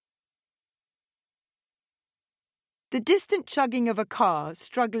The distant chugging of a car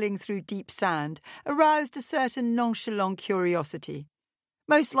struggling through deep sand aroused a certain nonchalant curiosity.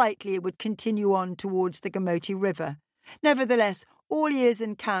 Most likely it would continue on towards the Camelthorn River. Nevertheless, all ears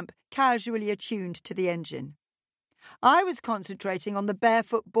in camp casually attuned to the engine. I was concentrating on the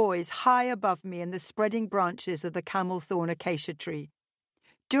barefoot boys high above me in the spreading branches of the Camelthorn acacia tree.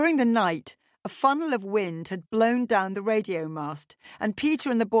 During the night, a funnel of wind had blown down the radio mast, and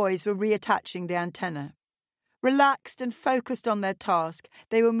Peter and the boys were reattaching the antenna. Relaxed and focused on their task,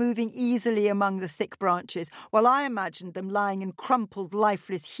 they were moving easily among the thick branches, while I imagined them lying in crumpled,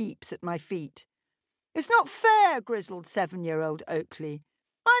 lifeless heaps at my feet. "It's not fair," grizzled 7-year-old Oakley.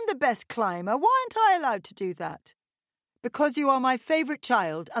 "I'm the best climber. Why aren't I allowed to do that?" "Because you are my favourite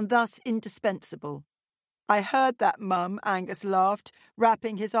child, and thus indispensable." "I heard that, Mum," Angus laughed,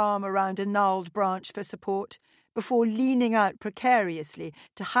 wrapping his arm around a gnarled branch for support, before leaning out precariously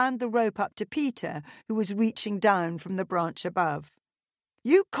to hand the rope up to Peter, who was reaching down from the branch above.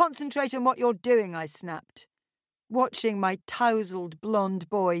 "You concentrate on what you're doing," I snapped. Watching my tousled blonde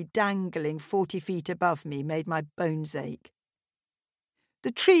boy dangling 40 feet above me made my bones ache.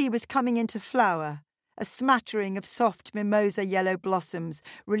 The tree was coming into flower, a smattering of soft mimosa yellow blossoms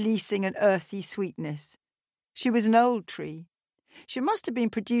releasing an earthy sweetness. She was an old tree. She must have been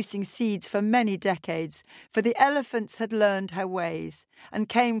producing seeds for many decades, for the elephants had learned her ways and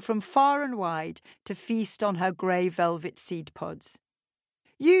came from far and wide to feast on her grey velvet seed pods.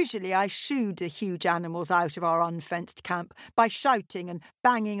 Usually I shooed the huge animals out of our unfenced camp by shouting and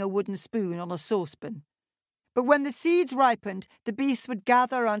banging a wooden spoon on a saucepan. But when the seeds ripened, the beasts would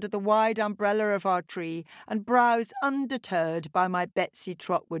gather under the wide umbrella of our tree and browse undeterred by my Betsy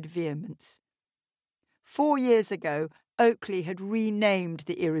Trotwood vehemence. 4 years ago, Oakley had renamed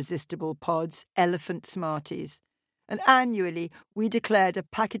the irresistible pods Elephant Smarties, and annually we declared a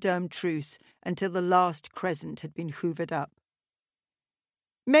pachyderm truce until the last crescent had been hoovered up.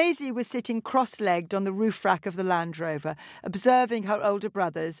 Maisie was sitting cross-legged on the roof rack of the Land Rover, observing her older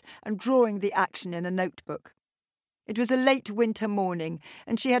brothers and drawing the action in a notebook. It was a late winter morning,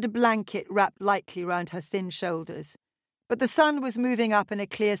 and she had a blanket wrapped lightly round her thin shoulders. But the sun was moving up in a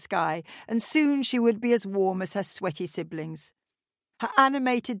clear sky, and soon she would be as warm as her sweaty siblings. Her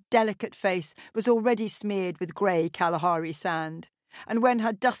animated, delicate face was already smeared with grey Kalahari sand, and when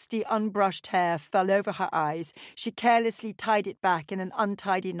her dusty, unbrushed hair fell over her eyes, she carelessly tied it back in an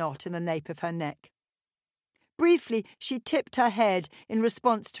untidy knot in the nape of her neck. Briefly, she tipped her head in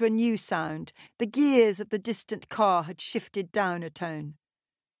response to a new sound. The gears of the distant car had shifted down a tone.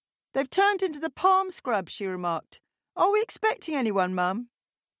 "They've turned into the palm scrub," she remarked. "Are we expecting anyone, Mum?"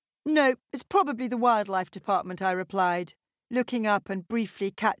 "No, it's probably the Wildlife Department," I replied, looking up and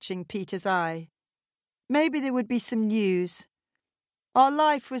briefly catching Peter's eye. Maybe there would be some news. Our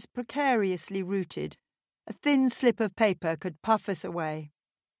life was precariously rooted. A thin slip of paper could puff us away.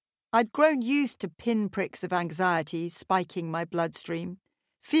 I'd grown used to pinpricks of anxiety spiking my bloodstream.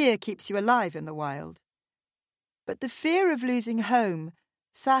 Fear keeps you alive in the wild. But the fear of losing home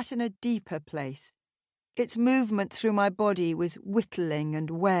sat in a deeper place. Its movement through my body was whittling and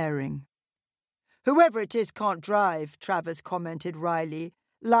wearing. "Whoever it is can't drive," Travers commented wryly,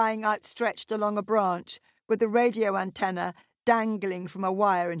 lying outstretched along a branch with the radio antenna dangling from a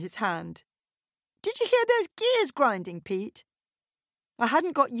wire in his hand. "Did you hear those gears grinding, Pete?" I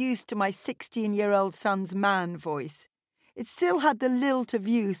hadn't got used to my 16-year-old son's man voice. It still had the lilt of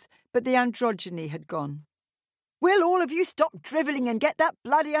youth, but the androgyny had gone. "Will all of you stop drivelling and get that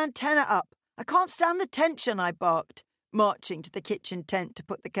bloody antenna up? I can't stand the tension," I barked, marching to the kitchen tent to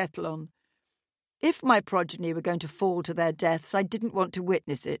put the kettle on. If my progeny were going to fall to their deaths, I didn't want to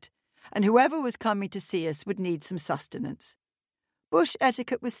witness it, and whoever was coming to see us would need some sustenance. Bush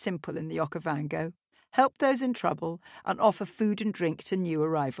etiquette was simple in the Okavango: help those in trouble and offer food and drink to new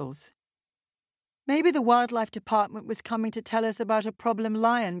arrivals. Maybe the Wildlife Department was coming to tell us about a problem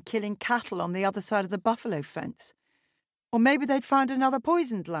lion killing cattle on the other side of the buffalo fence. Or maybe they'd found another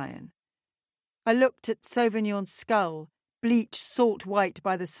poisoned lion. I looked at Sauvignon's skull, bleached salt white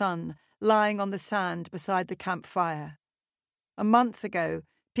by the sun, lying on the sand beside the campfire. A month ago,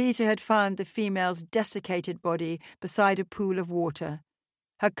 Peter had found the female's desiccated body beside a pool of water,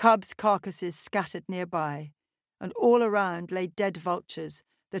 her cubs' carcasses scattered nearby, and all around lay dead vultures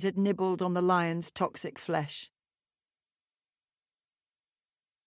that had nibbled on the lion's toxic flesh.